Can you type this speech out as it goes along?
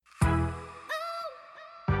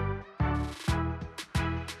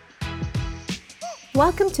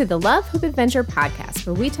Welcome to the Love, Hope, Adventure podcast,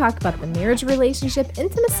 where we talk about the marriage relationship,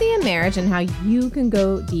 intimacy in marriage, and how you can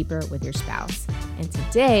go deeper with your spouse. And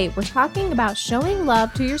today, we're talking about showing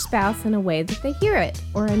love to your spouse in a way that they hear it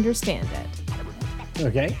or understand it.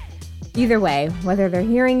 Okay. Either way, whether they're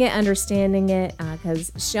hearing it, understanding it,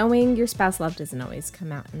 because showing your spouse love doesn't always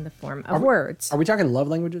come out in the form of words. Are we talking love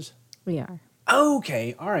languages? We are.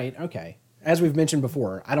 Okay. All right. Okay. As we've mentioned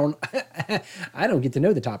before, I don't get to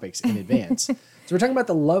know the topics in advance. So we're talking about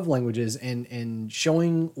the love languages and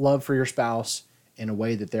showing love for your spouse in a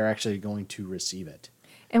way that they're actually going to receive it.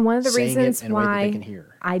 And one of the reasons why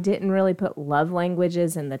hear. I didn't really put love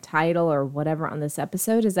languages in the title or whatever on this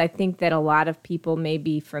episode is I think that a lot of people may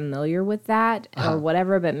be familiar with that or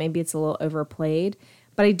whatever, but maybe it's a little overplayed.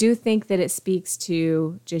 But I do think that it speaks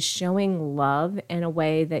to just showing love in a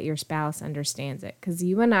way that your spouse understands it. Because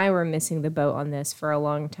you and I were missing the boat on this for a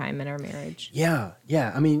long time in our marriage. Yeah.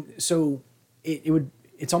 I mean, so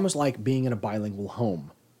it's almost like being in a bilingual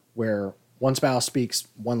home where one spouse speaks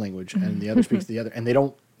one language and the other speaks the other,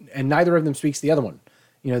 and neither of them speaks the other one.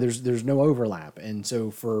 You know, there's no overlap. And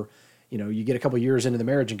so you get a couple years into the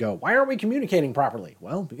marriage and go, why aren't we communicating properly?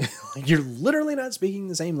 Well, you're literally not speaking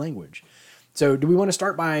the same language. So do we want to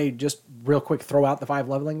start by just real quick throw out the 5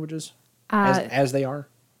 love languages as they are?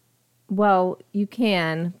 Well, you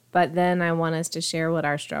can, but then I want us to share what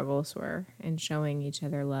our struggles were in showing each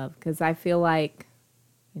other love, because I feel like,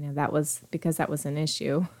 that was an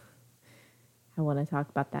issue. I want to talk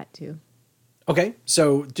about that too. Okay,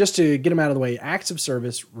 so just to get them out of the way, acts of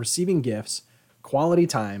service, receiving gifts, quality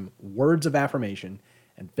time, words of affirmation,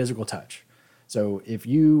 and physical touch. So if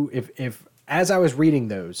as I was reading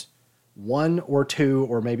those, 1 or 2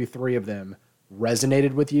 or maybe 3 of them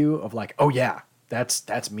resonated with you of like, oh yeah,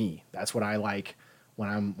 that's me. That's what I like when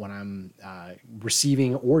I'm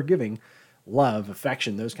receiving or giving love,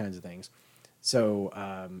 affection, those kinds of things. So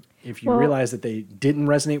if you realize that they didn't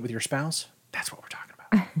resonate with your spouse, that's what we're talking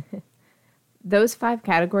about. Those 5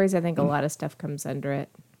 categories, I think a lot of stuff comes under it.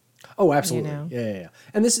 Oh, absolutely. Yeah.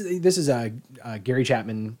 And this is Gary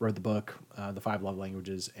Chapman wrote the book, The 5 Love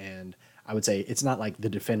Languages, and I would say it's not like the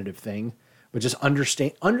definitive thing, but just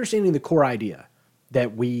understanding the core idea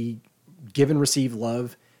that we give and receive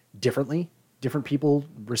love differently. Different people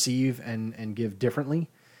receive and give differently.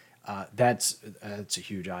 That's a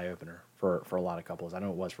huge eye opener for a lot of couples. I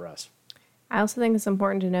know it was for us. I also think it's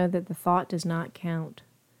important to know that the thought does not count.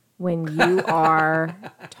 When you are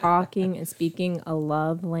talking and speaking a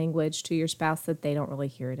love language to your spouse that they don't really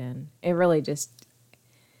hear it in. It really just,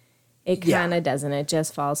 it kind of doesn't. It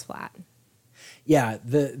just falls flat. Yeah,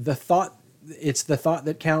 the thought, it's the thought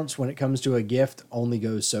that counts when it comes to a gift only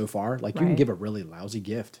goes so far. Like you can give a really lousy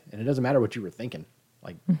gift and it doesn't matter what you were thinking.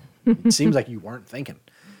 Like it seems like you weren't thinking.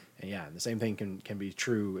 And yeah, the same thing can be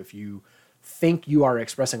true if you think you are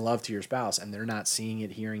expressing love to your spouse and they're not seeing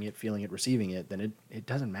it, hearing it, feeling it, receiving it, then it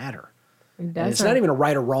doesn't matter. And it's not even a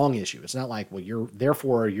right or wrong issue. It's not like, well,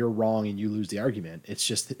 you're wrong and you lose the argument. It's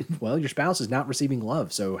just, well, your spouse is not receiving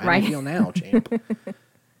love. So how do you feel now, champ?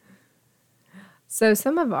 So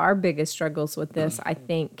some of our biggest struggles with this, I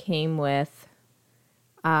think, came with,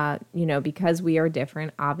 because we are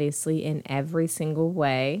different, obviously, in every single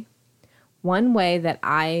way. One way that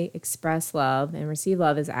I express love and receive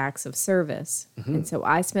love is acts of service. Mm-hmm. And so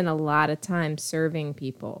I spend a lot of time serving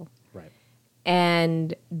people. Right.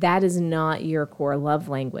 And that is not your core love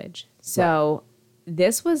language. So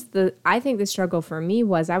this was I think the struggle for me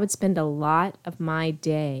was I would spend a lot of my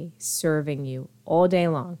day serving you all day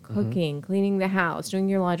long, cooking, cleaning the house, doing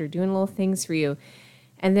your laundry, doing little things for you.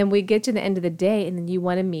 And then we get to the end of the day, and then you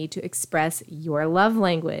wanted me to express your love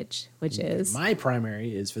language, which is... My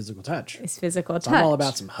primary is physical touch. It's physical touch. So I'm all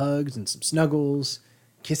about some hugs and some snuggles,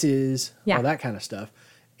 kisses, all that kind of stuff.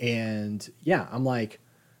 And yeah, I'm like,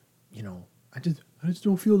 I just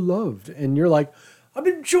don't feel loved. And you're like, I've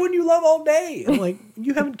been showing you love all day. I'm like,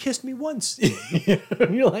 you haven't kissed me once.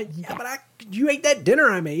 You're like, yeah, but you ate that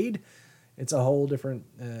dinner I made. It's a whole different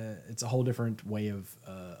way of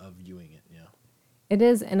viewing it. Yeah. It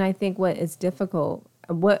is, and I think what was difficult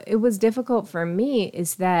for me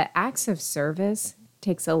is that acts of service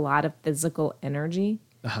takes a lot of physical energy.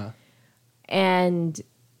 And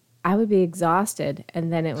I would be exhausted,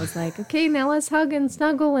 and then it was like, okay, now let's hug and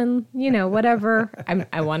snuggle and, whatever.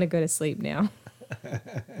 I want to go to sleep now. I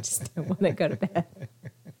want to go to bed.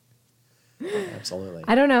 Absolutely.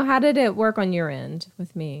 I don't know. How did it work on your end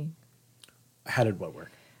with me? How did what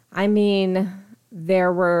work? I mean,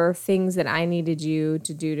 there were things that I needed you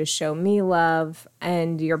to do to show me love,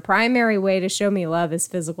 and your primary way to show me love is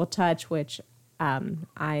physical touch, which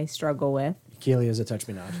I struggle with. Keely is a touch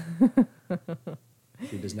me not.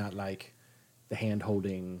 She does not like the hand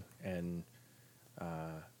holding and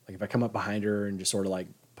like if I come up behind her and just sort of like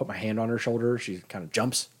put my hand on her shoulder, she kind of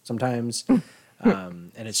jumps sometimes.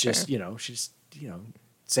 And it's just, she's,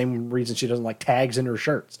 same reason she doesn't like tags in her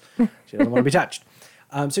shirts. She doesn't want to be touched.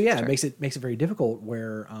 It makes it very difficult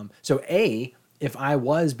where, if I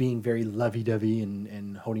was being very lovey-dovey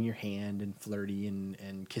and holding your hand and flirty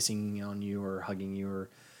and kissing on you or hugging you or,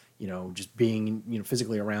 just being,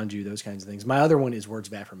 physically around you, those kinds of things. My other one is words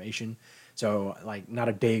of affirmation. So like not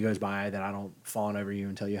a day goes by that I don't fawn over you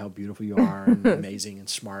and tell you how beautiful you are and amazing and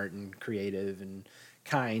smart and creative and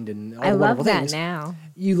kind and all the wonderful things. I love that now.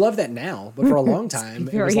 You love that now, but for a long time,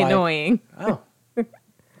 it's very annoying. Oh,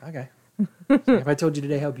 okay. Have I told you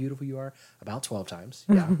today how beautiful you are? About 12 times.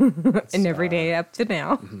 Yeah. And every day up to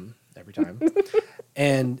now. Every time.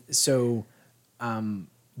 And so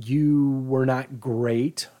you were not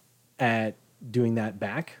great at doing that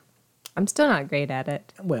back. I'm still not great at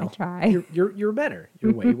it. Well, I try. You're better.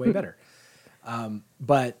 You're way, way better.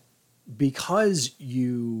 But because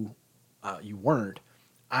you weren't,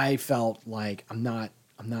 I felt like I'm not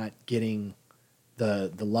getting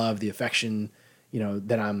the love, the affection,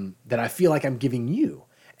 that I feel like I'm giving you.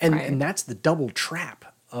 And that's the double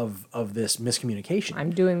trap of this miscommunication. I'm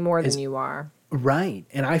doing more than you are. Right.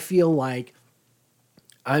 And I feel like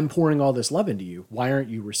I'm pouring all this love into you. Why aren't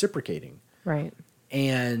you reciprocating? Right.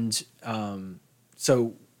 And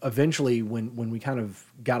so eventually when we kind of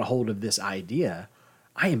got a hold of this idea,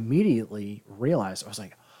 I immediately realized, I was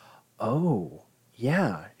like, oh,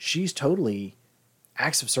 yeah, she's totally,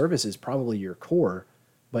 acts of service is probably your core,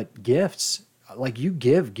 but gifts, like you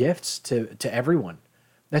give gifts to everyone.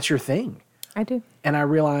 That's your thing. I do. And I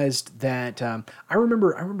realized that I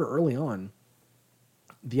remember early on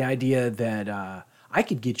the idea that I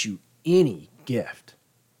could get you any gift,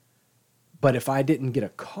 but if I didn't get a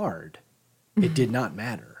card, it did not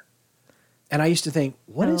matter. And I used to think,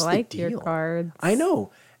 what is the deal? Your cards. I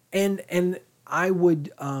know. And I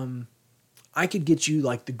would, I could get you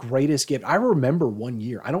like the greatest gift. I remember one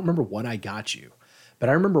year, I don't remember what I got you, but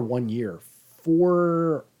I remember one year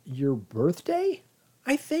for your birthday,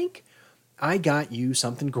 I think, I got you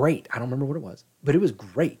something great. I don't remember what it was, but it was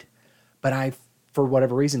great. But for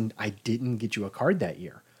whatever reason, I didn't get you a card that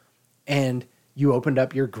year. And you opened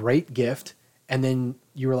up your great gift, and then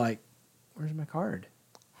you were like, where's my card?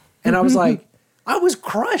 And I was like, I was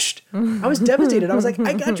crushed. I was devastated. I was like,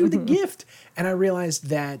 I got you the gift. And I realized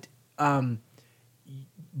that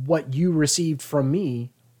what you received from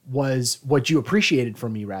me was, what you appreciated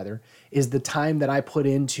from me, rather, is the time that I put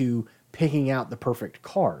into picking out the perfect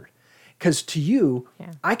card. Because to you,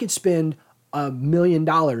 I could spend $1 million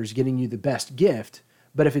getting you the best gift,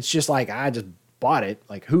 but if it's just like, I just bought it,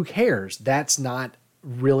 like, who cares? That's not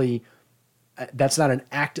really, that's not an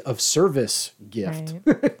act of service gift.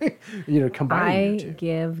 Right. Combining the two. I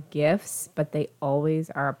give gifts, but they always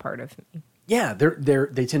are a part of me. Yeah,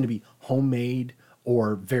 they tend to be homemade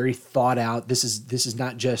or very thought out. This is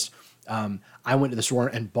not just I went to the store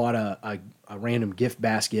and bought a random gift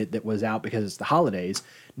basket that was out because it's the holidays.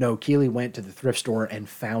 No, Keely went to the thrift store and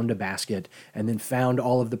found a basket and then found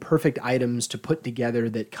all of the perfect items to put together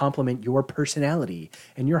that complement your personality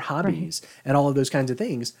and your hobbies and all of those kinds of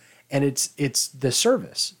things. And it's the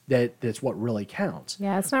service that's what really counts.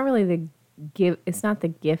 Yeah, it's not really it's not the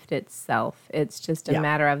gift itself. It's just a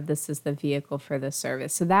matter of, this is the vehicle for the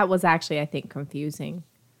service. So that was actually, I think, confusing.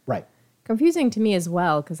 Right. Confusing to me as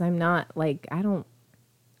well, because I'm not like, I don't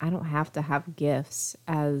have to have gifts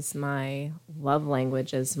as my love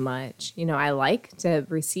language as much. I like to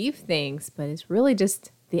receive things, but it's really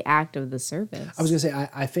just the act of the service. I was going to say,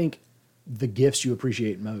 I think the gifts you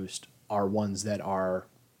appreciate most are ones that are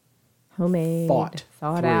homemade, thought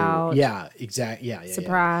out. Yeah, exactly. Yeah.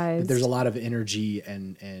 Surprise. There's a lot of energy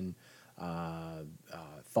and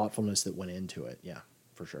thoughtfulness that went into it. Yeah,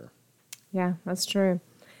 for sure. Yeah, that's true.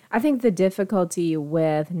 I think the difficulty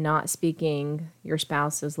with not speaking your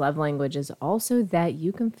spouse's love language is also that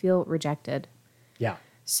you can feel rejected. Yeah.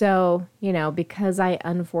 So, because I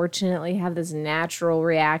unfortunately have this natural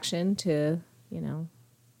reaction to,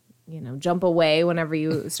 jump away whenever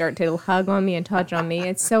you start to hug on me and touch on me.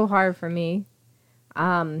 It's so hard for me.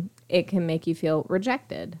 It can make you feel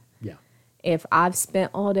rejected. Yeah. If I've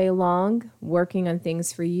spent all day long working on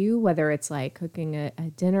things for you, whether it's like cooking a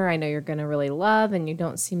dinner I know you're going to really love and you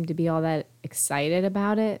don't seem to be all that excited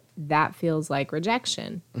about it, that feels like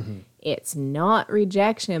rejection. Mm-hmm. It's not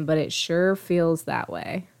rejection, but it sure feels that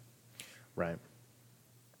way. Right.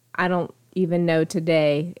 I don't even know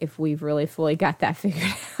today if we've really fully got that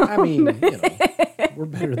figured out. I mean, we're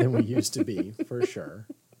better than we used to be, for sure.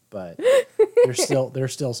 But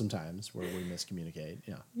there's still some times where we miscommunicate.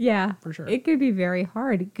 Yeah. Yeah. For sure. It could be very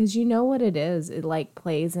hard because you know what it is? It like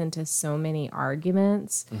plays into so many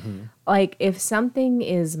arguments. Mm-hmm. Like if something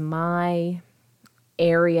is my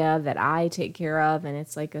area that I take care of and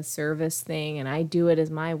it's like a service thing and I do it as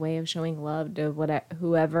my way of showing love to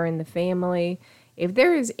whoever in the family, if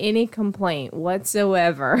there is any complaint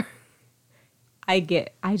whatsoever, I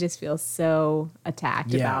just feel so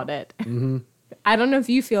attacked about it. Mm-hmm. I don't know if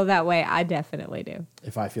you feel that way. I definitely do.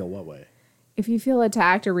 If I feel what way? If you feel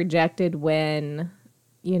attacked or rejected when,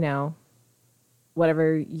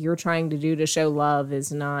 whatever you're trying to do to show love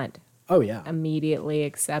is not immediately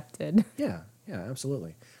accepted. Yeah,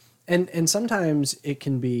 absolutely. And sometimes it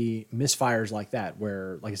can be misfires like that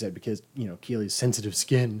where, like I said, because, Keely's sensitive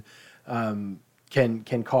skin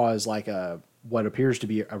can cause like what appears to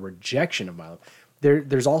be a rejection of my love.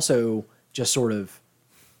 There's also just sort of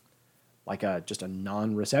like just a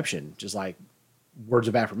non-reception, just like words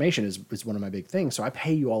of affirmation is one of my big things. So I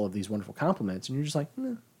pay you all of these wonderful compliments and you're just like,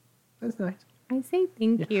 that's nice. I say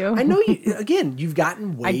thank you. I know you've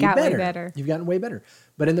gotten way better. Way better. You've gotten way better.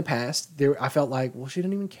 But in the past, I felt like, well, she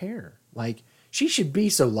didn't even care. Like, she should be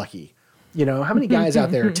so lucky. How many guys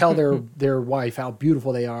out there tell their wife how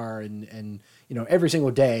beautiful they are and every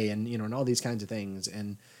single day and, and all these kinds of things.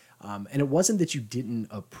 And it wasn't that you didn't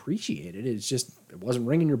appreciate it. It's just, it wasn't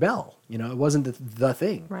ringing your bell. It wasn't the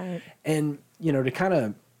thing. Right. And, to kind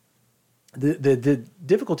of, the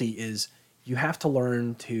difficulty is you have to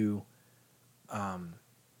learn to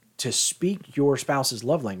speak your spouse's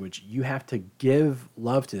love language. You have to give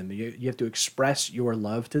love to them. You have to express your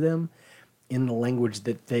love to them in the language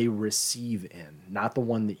that they receive in, not the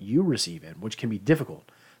one that you receive in, which can be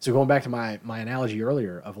difficult. So going back to my analogy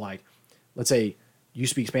earlier of like, let's say you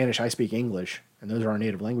speak Spanish, I speak English, and those are our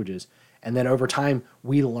native languages. And then over time,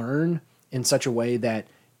 we learn in such a way that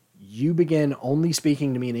you begin only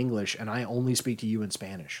speaking to me in English and I only speak to you in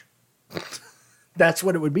Spanish. That's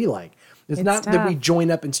what it would be like. It's not tough that we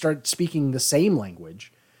join up and start speaking the same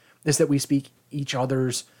language. It's that we speak each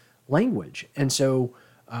other's language. And so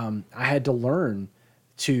I had to learn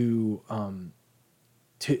to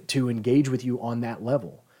engage with you on that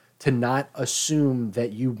level, to not assume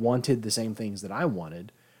that you wanted the same things that I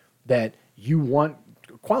wanted, that you want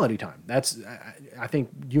quality time. I think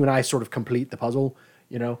you and I sort of complete the puzzle.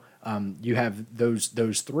 You have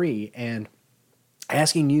those three, and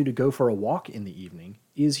asking you to go for a walk in the evening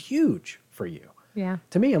is huge for you. Yeah.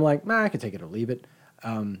 To me, I'm like, I can take it or leave it.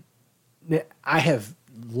 I have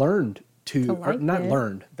learned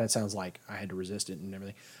learned. That sounds like I had to resist it and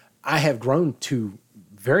everything. I have grown to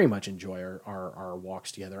very much enjoy our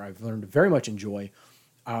walks together. I've learned to very much enjoy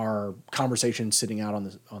our conversations sitting out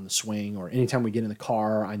on the swing, or anytime we get in the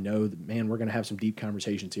car, I know that, man, we're going to have some deep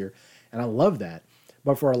conversations here. And I love that.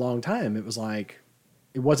 But for a long time, it was like,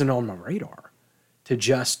 it wasn't on my radar to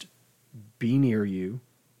just be near you,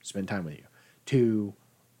 spend time with you, to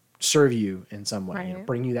serve you in some way, right.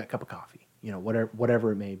 Bring you that cup of coffee,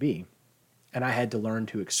 whatever it may be. And I had to learn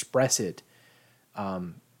to express it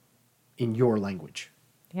in your language.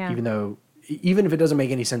 Yeah. Even if it doesn't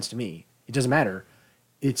make any sense to me, it doesn't matter.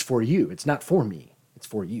 It's for you. It's not for me. It's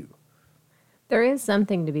for you. There is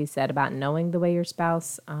something to be said about knowing the way your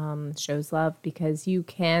spouse shows love, because you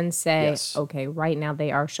can say, yes, okay, right now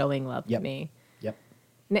they are showing love to me. Yep.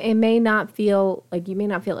 It may not feel like you may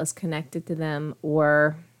not feel as connected to them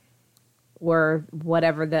or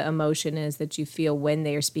whatever the emotion is that you feel when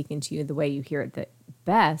they are speaking to you the way you hear it the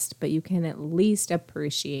best, but you can at least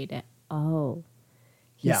appreciate it. Oh,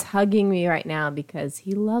 he's hugging me right now because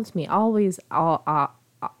he loves me. Obviously,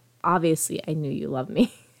 I knew you love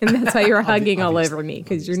me. And that's why you're hugging all over me,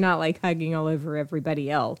 because you're not like hugging all over everybody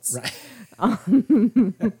else. Right. I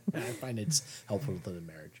find it's helpful to the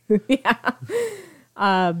marriage. Yeah.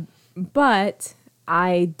 But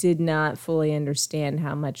I did not fully understand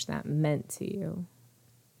how much that meant to you.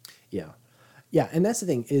 Yeah. Yeah. And that's the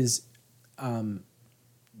thing is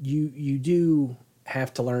you do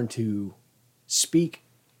have to learn to speak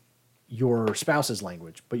your spouse's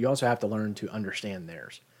language, but you also have to learn to understand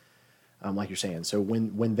theirs. Like you're saying. So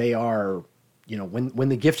when they are, when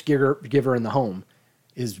the gift giver in the home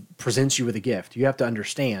presents you with a gift, you have to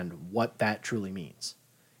understand what that truly means.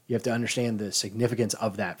 You have to understand the significance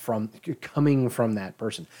of that coming from that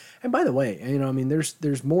person. And by the way,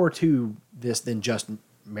 there's more to this than just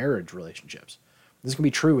marriage relationships. This can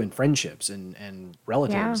be true in friendships and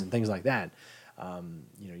relatives and things like that.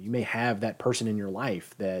 You may have that person in your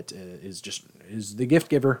life that is the gift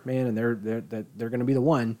giver, man, and they're going to be the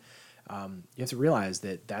one. You have to realize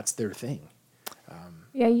that that's their thing.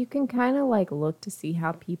 You can kind of like look to see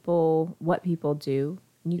what people do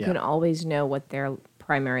You can always know what their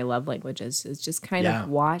primary love language is. It's just kind of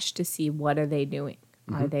watch to see what are they doing.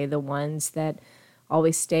 Are they the ones that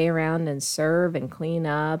always stay around and serve and clean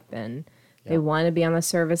up and they want to be on the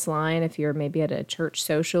service line if you're maybe at a church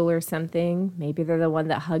social or something. Maybe they're the one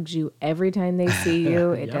that hugs you every time they see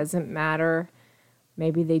you. It doesn't matter.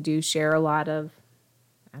 Maybe they do share a lot of,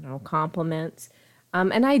 I don't know, compliments.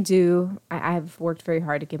 And I've worked very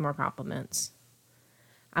hard to give more compliments.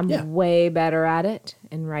 I'm way better at it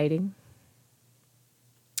in writing.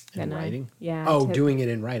 In writing? Yeah. Doing it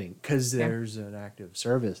in writing. Because there's an active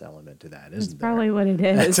service element to that, isn't there? That's probably what it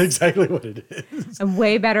is. That's exactly what it is. I'm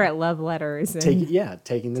way better at love letters. And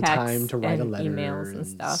taking the time to write a letter. Emails and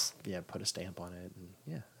stuff. Yeah, put a stamp on it.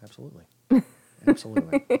 And absolutely.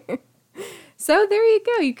 Absolutely. So there you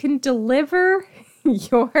go. You can deliver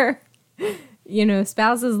your,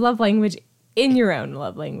 spouse's love language in your own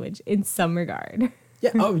love language in some regard.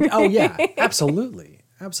 Yeah. Oh yeah. Absolutely.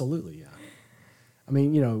 Absolutely. Yeah. I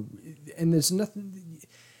mean, and there's nothing.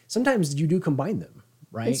 Sometimes you do combine them,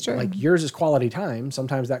 right? It's true. Like yours is quality time.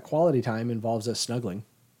 Sometimes that quality time involves us snuggling.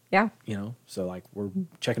 Yeah. So like we're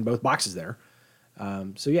checking both boxes there.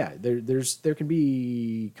 There can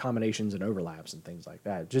be combinations and overlaps and things like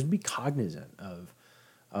that. Just be cognizant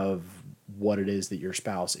of what it is that your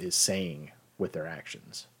spouse is saying with their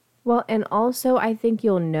actions. Well, and also I think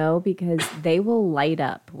you'll know because they will light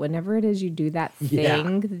up. Whenever it is you do that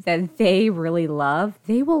thing that they really love,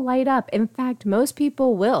 they will light up. In fact, most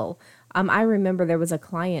people will. I remember there was a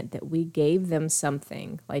client that we gave them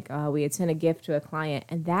something, like we had sent a gift to a client,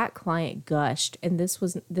 and that client gushed. And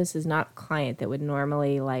this is not a client that would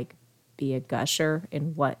normally like be a gusher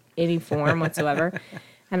in any form whatsoever.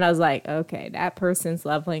 And I was like, okay, that person's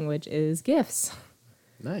love language is gifts.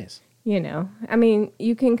 Nice. I mean,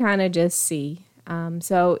 you can kind of just see.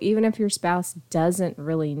 So even if your spouse doesn't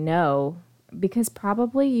really know, because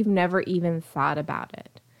probably you've never even thought about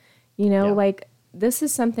it, like this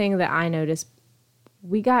is something that I noticed.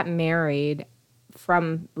 We got married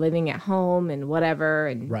from living at home and whatever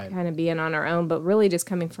and kind of being on our own, but really just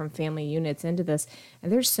coming from family units into this.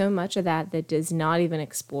 And there's so much of that is not even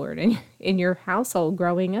explored in your household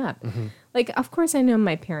growing up. Mm-hmm. Like, of course, I know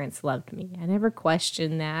my parents loved me. I never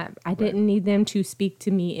questioned that. I didn't need them to speak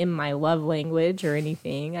to me in my love language or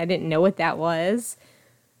anything. I didn't know what that was.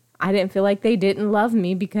 I didn't feel like they didn't love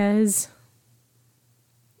me because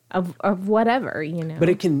of whatever, But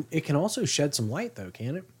it can also shed some light, though,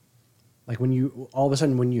 can't it? Like when you all of a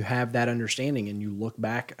sudden when you have that understanding and you look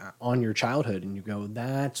back on your childhood and you go,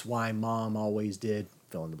 that's why mom always did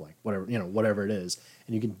fill in the blank, whatever it is,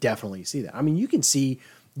 and you can definitely see that. I mean, you can see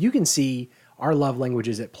our love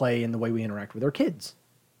languages at play in the way we interact with our kids.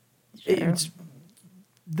 Sure. It's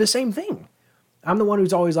the same thing. I'm the one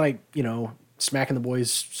who's always like, smacking the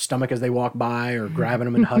boys' stomach as they walk by or grabbing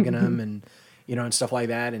them and hugging them and, and stuff like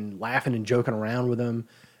that and laughing and joking around with them.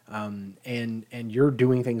 And you're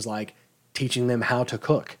doing things like teaching them how to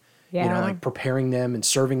cook, like preparing them and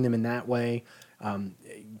serving them in that way,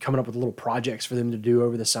 coming up with little projects for them to do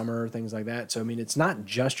over the summer, things like that. So, I mean, it's not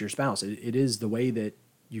just your spouse. It is the way that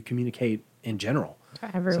you communicate in general.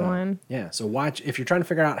 To everyone. So watch, if you're trying to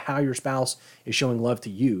figure out how your spouse is showing love to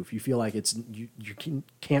you, if you feel like you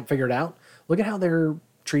can't figure it out, look at how they're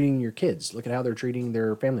treating your kids. Look at how they're treating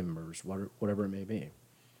their family members, whatever it may be.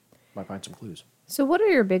 Might find some clues. So what are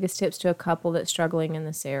your biggest tips to a couple that's struggling in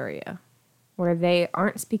this area where they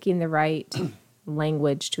aren't speaking the right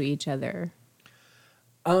language to each other?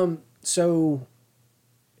 So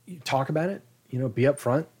you talk about it, be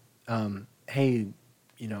upfront. Hey,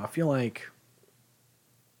 I feel like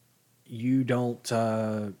you don't,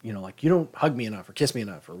 like you don't hug me enough or kiss me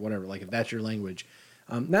enough or whatever, like if that's your language.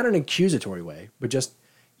 Not an accusatory way, but just,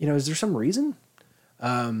 is there some reason?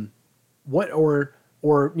 Or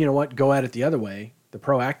you know what, go at it the other way, the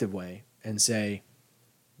proactive way, and say,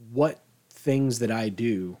 what things that I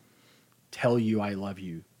do tell you I love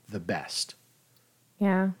you the best?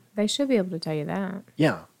 Yeah, they should be able to tell you that.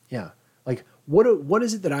 Yeah. Like, what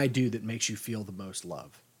is it that I do that makes you feel the most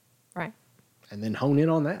love? Right. And then hone in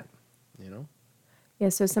on that, Yeah,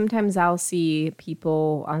 so sometimes I'll see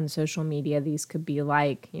people on social media, these could be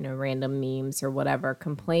like, random memes or whatever,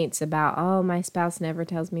 complaints about, oh, my spouse never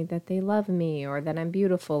tells me that they love me or that I'm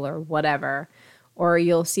beautiful or whatever. Or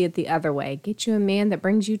you'll see it the other way, get you a man that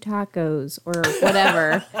brings you tacos or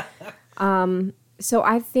whatever. So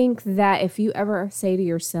I think that if you ever say to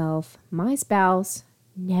yourself, my spouse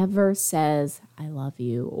never says I love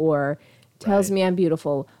you or tells me I'm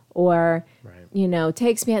beautiful or,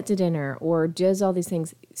 takes me out to dinner or does all these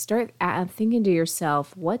things, start thinking to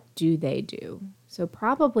yourself, what do they do? So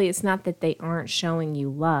probably it's not that they aren't showing you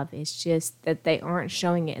love. It's just that they aren't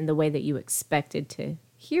showing it in the way that you expected to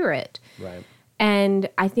hear it. Right. And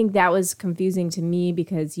I think that was confusing to me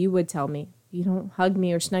because you would tell me, you don't hug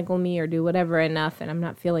me or snuggle me or do whatever enough, and I'm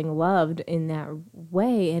not feeling loved in that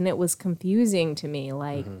way. And it was confusing to me,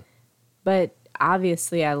 like, but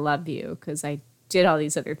obviously I love you because I did all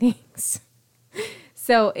these other things.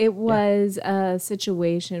 So it was a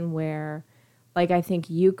situation where, like, I think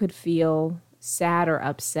you could feel sad or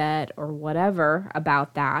upset or whatever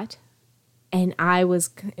about that. And it was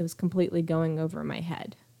completely going over my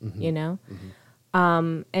head, you know?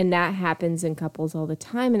 And that happens in couples all the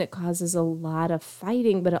time, and it causes a lot of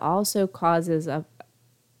fighting, but it also causes a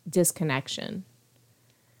disconnection.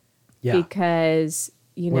 Yeah. Because,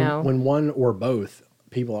 when one or both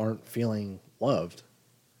people aren't feeling loved,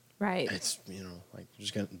 right. It's, like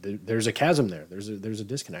there's a chasm there. There's a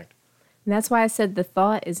disconnect. And that's why I said the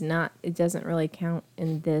thought it doesn't really count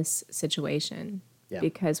in this situation. Yeah.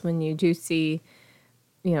 Because when you do see,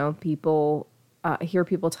 people hear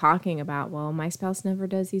people talking about, well, my spouse never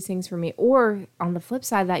does these things for me. Or on the flip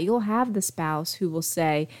side of that, you'll have the spouse who will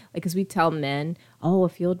say, like, because we tell men, oh,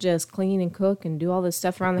 if you'll just clean and cook and do all this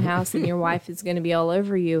stuff around the house, then your wife is going to be all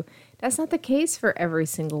over you. That's not the case for every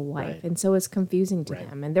single wife. Right. And so it's confusing to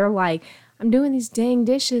them. And they're like, I'm doing these dang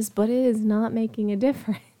dishes, but it is not making a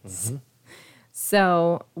difference.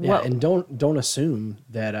 So and don't assume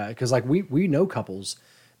that, because like we know couples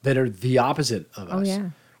that are the opposite of us. Oh, yeah.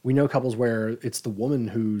 We know couples where it's the woman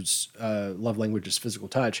whose love language is physical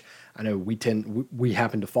touch. I know we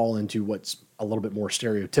happen to fall into what's a little bit more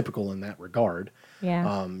stereotypical in that regard.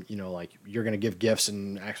 Yeah. Like you're going to give gifts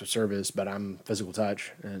and acts of service, but I'm physical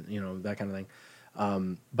touch and, that kind of thing.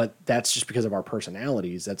 But that's just because of our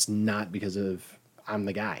personalities. That's not because of I'm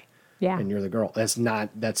the guy. Yeah. And you're the girl. That's not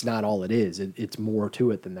all it is. It's more to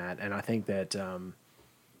it than that. And I think that,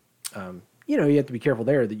 you have to be careful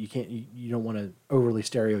there that you don't want to overly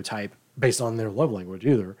stereotype based on their love language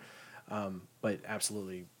either. But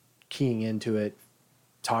absolutely keying into it,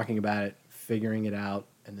 talking about it, figuring it out,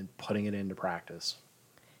 and then putting it into practice.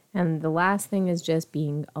 And the last thing is just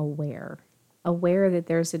being aware that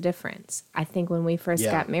there's a difference. I think when we first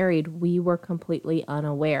got married, we were completely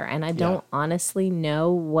unaware. And I don't honestly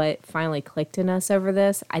know what finally clicked in us over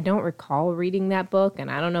this. I don't recall reading that book,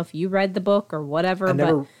 and I don't know if you read the book or whatever. I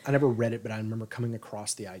never read it, but I remember coming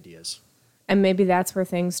across the ideas. And maybe that's where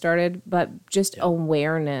things started, but just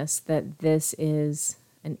awareness that this is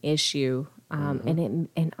an issue.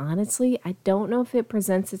 And honestly, I don't know if it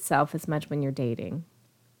presents itself as much when you're dating.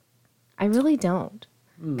 I really don't.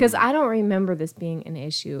 Because I don't remember this being an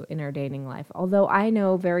issue in our dating life. Although I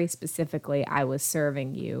know very specifically I was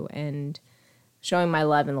serving you and showing my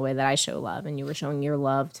love in the way that I show love. And you were showing your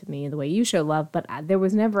love to me the way you show love. But there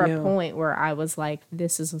was never a point where I was like,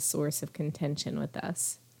 this is a source of contention with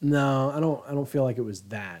us. No, I don't feel like it was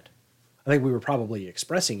that. I think we were probably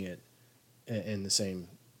expressing it in the same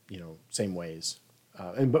ways.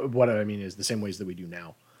 But what I mean is the same ways that we do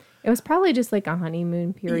now. It was probably just like a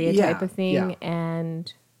honeymoon period type of thing,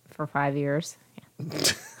 and for 5 years.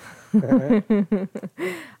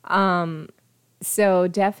 So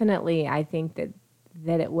definitely, I think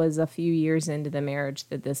that it was a few years into the marriage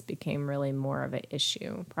that this became really more of an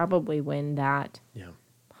issue. Probably when that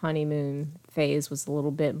honeymoon phase was a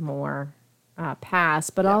little bit more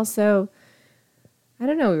past, but also, I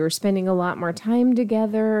don't know, we were spending a lot more time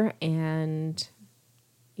together, and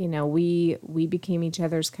we became each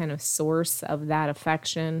other's kind of source of that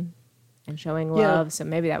affection and showing love. So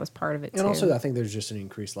maybe that was part of it too. And also, I think there's just an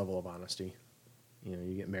increased level of honesty.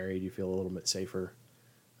 You get married, you feel a little bit safer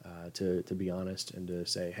to be honest and to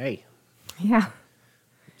say, hey,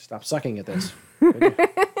 stop sucking at this.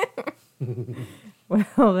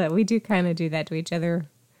 Well, that we do kind of do that to each other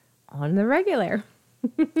on the regular.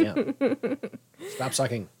 Stop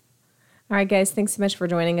sucking. All right, guys, thanks so much for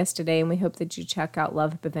joining us today, and we hope that you check out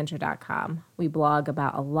loveupadventure.com. We blog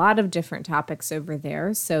about a lot of different topics over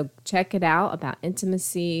there, so check it out about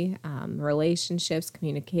intimacy, relationships,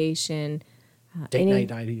 communication. Date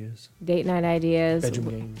night ideas. Bedroom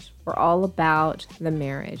games. We're all about the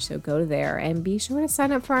marriage, so go there and be sure to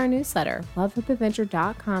sign up for our newsletter,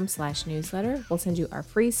 loveupadventure.com/newsletter. We'll send you our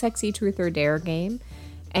free Sexy Truth or Dare game.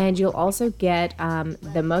 And you'll also get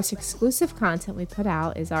the most exclusive content we put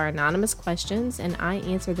out is our anonymous questions, and I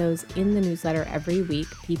answer those in the newsletter every week.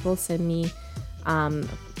 People send me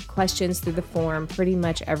questions through the form pretty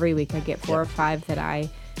much every week. I get 4 or 5 that I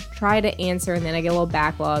try to answer, and then I get a little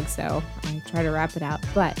backlog, so I try to wrap it out.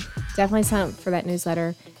 But definitely sign up for that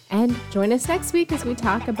newsletter, and join us next week as we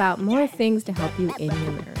talk about more things to help you in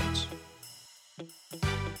your marriage.